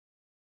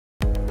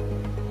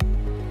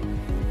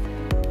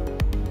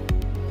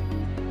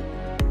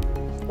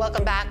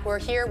Welcome back. We're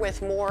here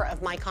with more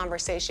of my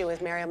conversation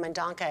with Mario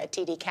Mendonca at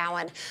TD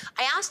Cowen.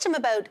 I asked him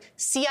about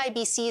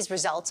CIBC's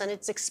results and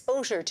its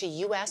exposure to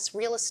U.S.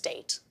 real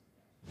estate.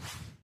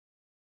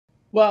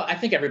 Well, I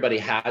think everybody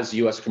has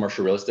U.S.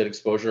 commercial real estate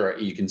exposure.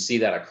 You can see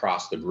that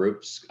across the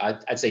groups.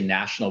 I'd say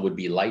National would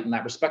be light in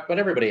that respect, but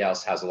everybody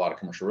else has a lot of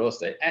commercial real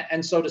estate,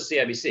 and so does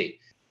CIBC.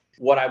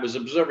 What I was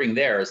observing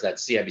there is that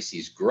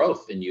CIBC's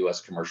growth in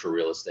U.S. commercial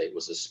real estate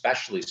was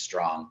especially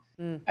strong.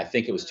 I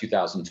think it was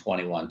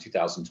 2021,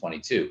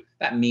 2022.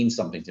 That means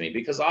something to me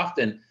because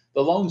often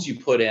the loans you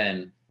put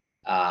in,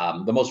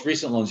 the most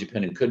recent loans you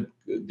put in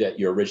that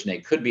you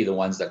originate could be the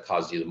ones that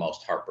cause you the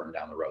most heartburn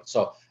down the road.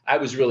 So I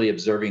was really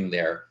observing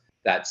there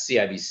that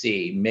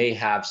CIBC may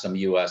have some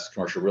U.S.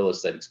 commercial real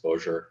estate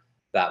exposure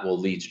that will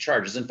lead to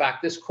charges. In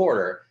fact, this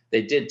quarter,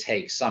 they did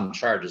take some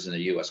charges in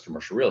the U.S.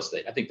 commercial real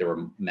estate. I think they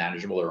were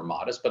manageable or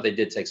modest, but they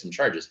did take some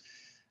charges.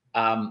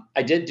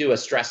 I did do a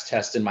stress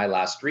test in my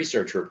last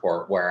research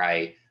report where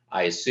I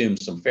assumed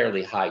some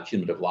fairly high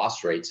cumulative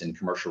loss rates in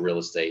commercial real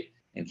estate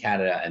in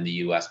Canada and the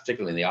U.S.,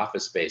 particularly in the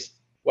office space.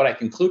 What I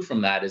conclude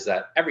from that is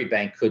that every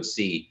bank could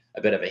see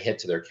a bit of a hit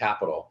to their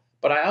capital.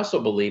 But I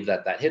also believe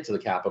that that hit to the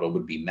capital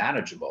would be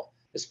manageable,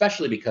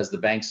 especially because the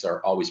banks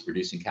are always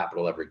producing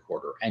capital every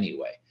quarter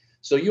anyway.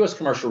 So U.S.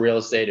 commercial real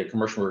estate or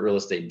commercial real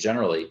estate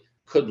generally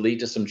could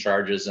lead to some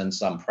charges and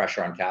some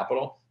pressure on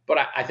capital. But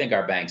I think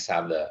our banks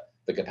have the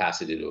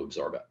capacity to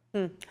absorb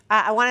it.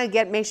 I want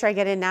to make sure I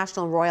get in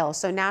National and Royal.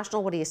 So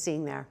National, what are you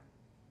seeing there?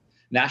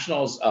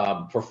 National's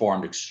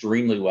performed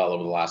extremely well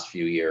over the last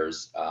few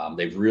years.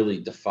 They've really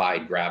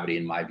defied gravity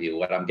in my view.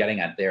 What I'm getting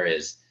at there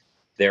is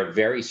their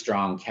very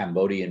strong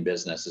Cambodian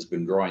business has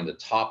been growing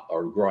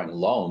growing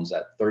loans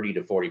at 30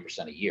 to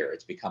 40% a year.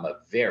 It's become a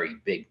very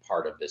big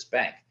part of this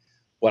bank.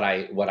 What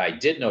I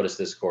did notice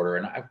this quarter,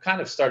 and I've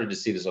kind of started to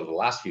see this over the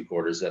last few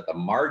quarters, that the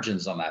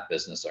margins on that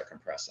business are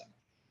compressing.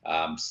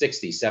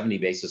 60, 70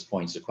 basis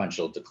point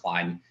sequential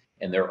decline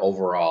in their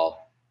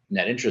overall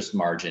net interest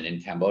margin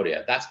in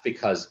Cambodia. That's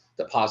because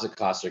deposit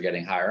costs are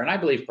getting higher. And I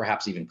believe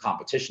perhaps even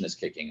competition is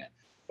kicking in.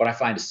 What I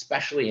find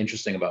especially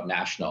interesting about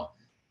National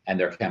and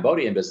their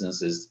Cambodian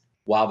business is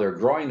while they're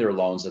growing their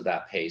loans at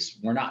that pace,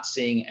 we're not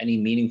seeing any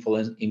meaningful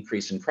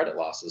increase in credit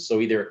losses. So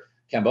either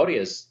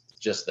Cambodia is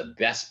just the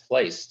best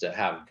place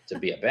to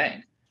be a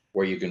bank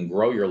where you can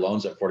grow your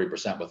loans at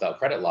 40% without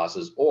credit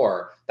losses,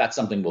 or that's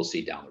something we'll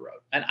see down the road.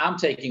 And I'm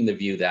taking the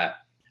view that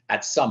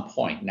at some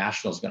point,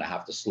 National is going to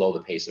have to slow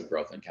the pace of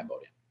growth in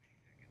Cambodia.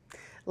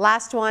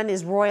 Last one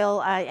is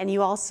Royal, and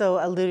you also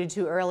alluded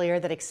to earlier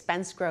that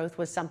expense growth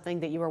was something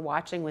that you were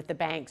watching with the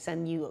banks,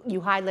 and you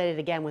highlighted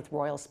again with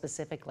Royal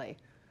specifically.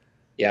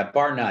 Yeah,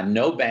 bar none.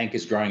 No bank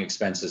is growing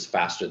expenses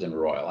faster than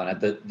Royal. And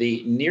at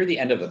near the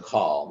end of the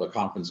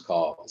conference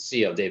call,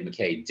 CEO Dave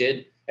McKay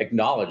did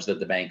acknowledge that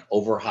the bank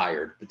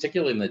overhired,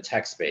 particularly in the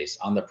tech space,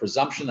 on the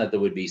presumption that there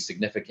would be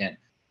significant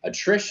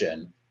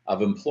attrition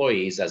of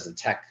employees as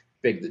the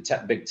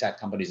big tech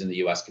companies in the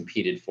U.S.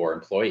 competed for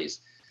employees.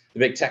 The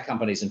big tech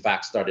companies, in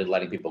fact, started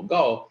letting people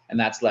go, and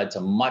that's led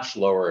to much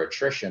lower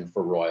attrition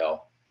for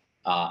Royal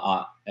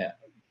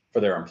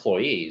for their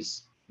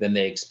employees than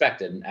they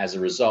expected. And as a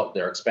result,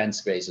 their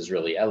expense base is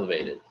really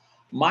elevated.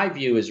 My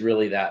view is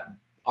really that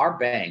our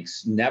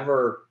banks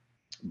never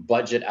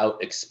budget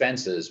out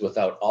expenses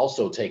without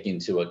also taking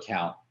into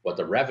account what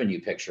the revenue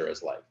picture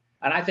is like.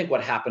 And I think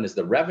what happened is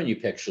the revenue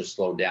picture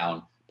slowed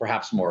down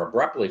perhaps more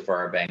abruptly for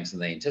our banks than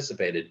they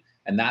anticipated.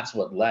 And that's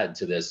what led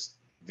to this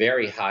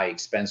very high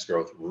expense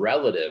growth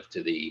relative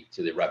to the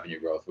revenue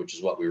growth, which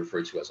is what we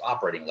refer to as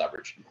operating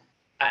leverage.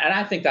 And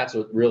I think that's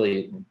what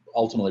really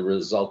ultimately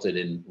resulted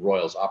in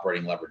Royal's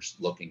operating leverage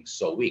looking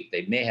so weak.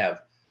 They may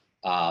have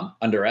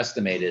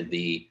underestimated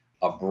the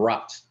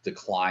abrupt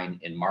decline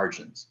in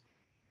margins.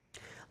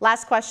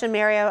 Last question,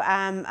 Mario.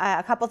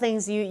 A couple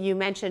things you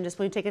mentioned just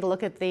when you take a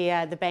look at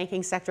the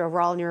banking sector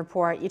overall in your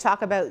report. You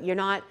talk about you're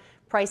not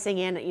pricing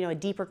in a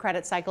deeper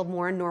credit cycle,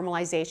 more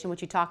normalization, which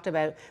you talked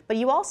about. But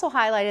you also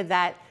highlighted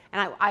that,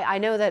 and I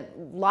know that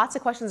lots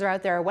of questions are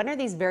out there. When are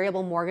these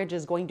variable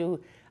mortgages going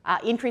to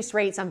increased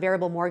rates on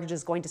variable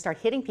mortgages going to start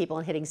hitting people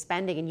and hitting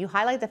spending? And you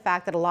highlight the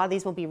fact that a lot of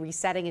these won't be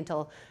resetting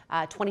until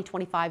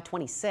 2025,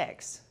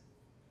 26.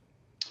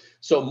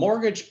 So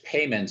mortgage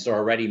payments are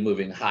already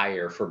moving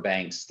higher for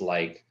banks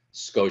like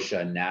Scotia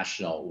and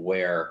National,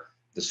 where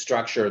the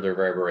structure of their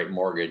variable rate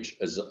mortgage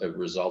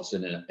results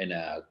in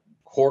a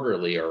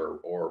quarterly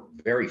or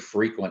very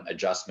frequent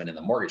adjustment in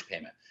the mortgage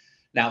payment.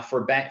 Now,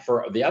 for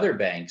the other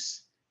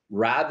banks,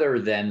 rather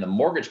than the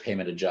mortgage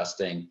payment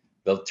adjusting,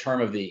 the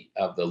term of the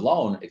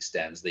loan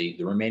extends, the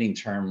remaining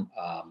term,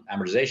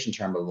 amortization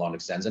term of the loan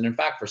extends. And in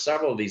fact, for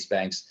several of these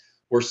banks,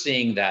 we're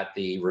seeing that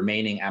the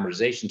remaining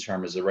amortization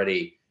term is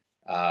already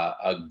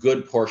a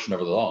good portion of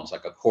the loans,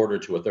 like a quarter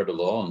to a third of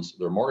the loans,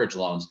 their mortgage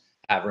loans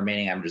have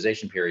remaining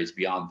amortization periods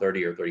beyond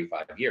 30 or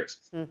 35 years.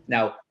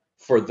 Now,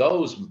 for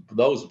those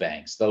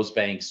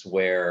banks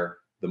where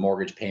the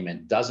mortgage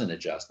payment doesn't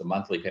adjust, the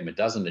monthly payment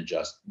doesn't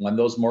adjust, when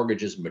those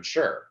mortgages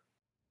mature,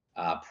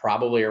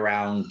 probably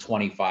around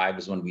 25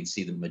 is when we'd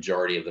see the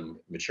majority of the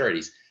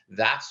maturities.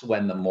 that's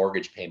when the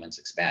mortgage payments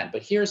expand.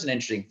 But here's an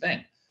interesting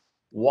thing.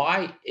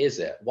 Why is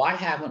it? Why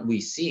haven't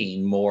we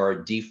seen more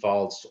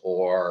defaults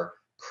or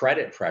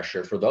credit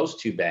pressure for those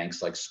two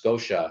banks like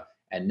Scotia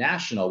and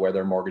National, where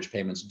their mortgage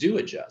payments do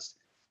adjust?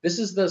 This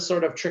is the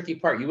sort of tricky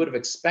part. You would have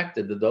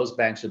expected that those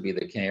banks would be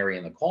the canary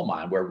in the coal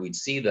mine where we'd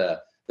see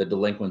the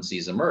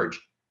delinquencies emerge.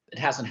 It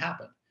hasn't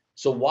happened.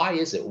 So why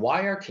is it?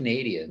 Why are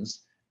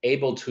Canadians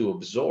able to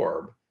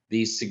absorb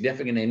these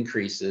significant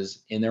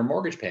increases in their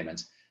mortgage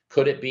payments?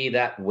 Could it be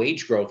that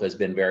wage growth has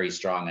been very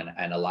strong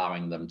and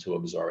allowing them to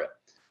absorb it?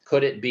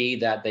 Could it be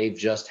that they've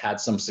just had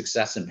some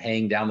success in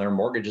paying down their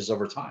mortgages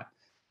over time?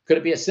 Could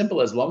it be as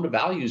simple as loan to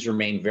values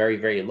remain very,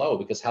 very low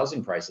because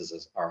housing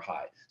prices are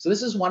high? So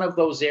this is one of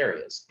those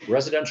areas,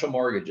 residential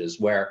mortgages,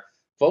 where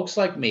folks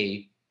like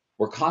me,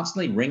 we're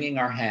constantly wringing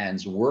our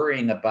hands,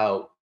 worrying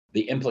about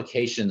the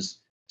implications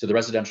to the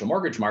residential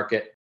mortgage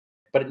market,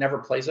 but it never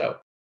plays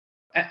out.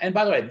 And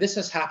by the way, this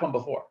has happened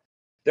before.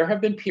 There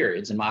have been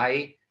periods in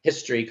my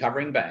history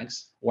covering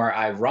banks where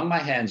I've wrung my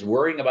hands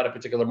worrying about a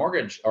particular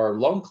mortgage or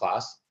loan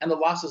class, and the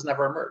losses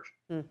never emerge.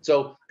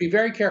 So be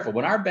very careful.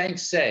 When our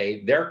banks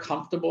say they're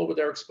comfortable with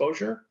their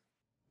exposure,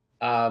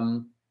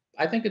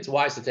 I think it's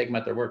wise to take them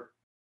at their word.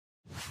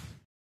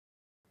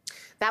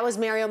 That was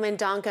Mario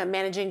Mendonca,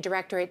 Managing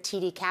Director at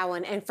TD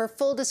Cowen. And for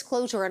full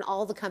disclosure on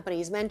all the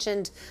companies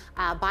mentioned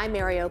by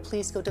Mario,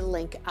 please go to the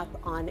link up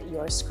on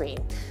your screen.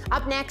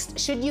 Up next,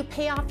 should you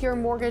pay off your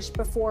mortgage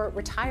before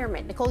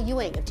retirement? Nicole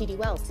Ewing of TD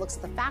Wealth looks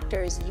at the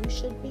factors you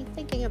should be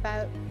thinking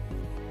about.